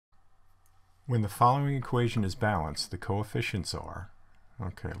When the following equation is balanced, the coefficients are,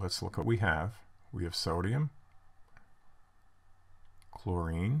 okay, let's look what we have. We have sodium,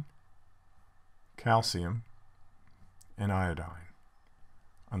 chlorine, calcium, and iodine.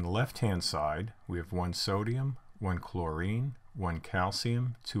 On the left-hand side, we have 1 sodium, 1 chlorine, 1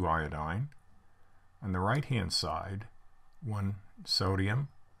 calcium, 2 iodine. On the right-hand side, 1 sodium,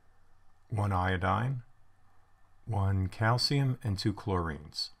 1 iodine, 1 calcium, and 2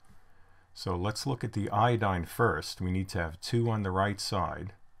 chlorines. So let's look at the iodine first. We need to have 2 on the right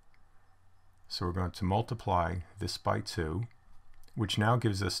side. So we're going to multiply this by 2, which now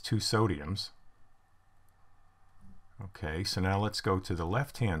gives us 2 sodiums. Okay, so now let's go to the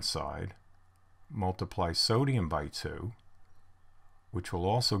left-hand side, multiply sodium by 2, which will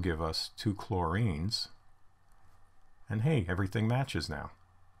also give us 2 chlorines. And hey, everything matches now.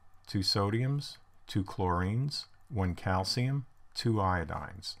 2 sodiums, 2 chlorines, 1 calcium, 2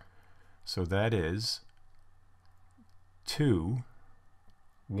 iodines. So that is 2,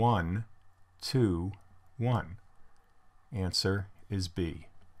 1, 2, 1. Answer is B.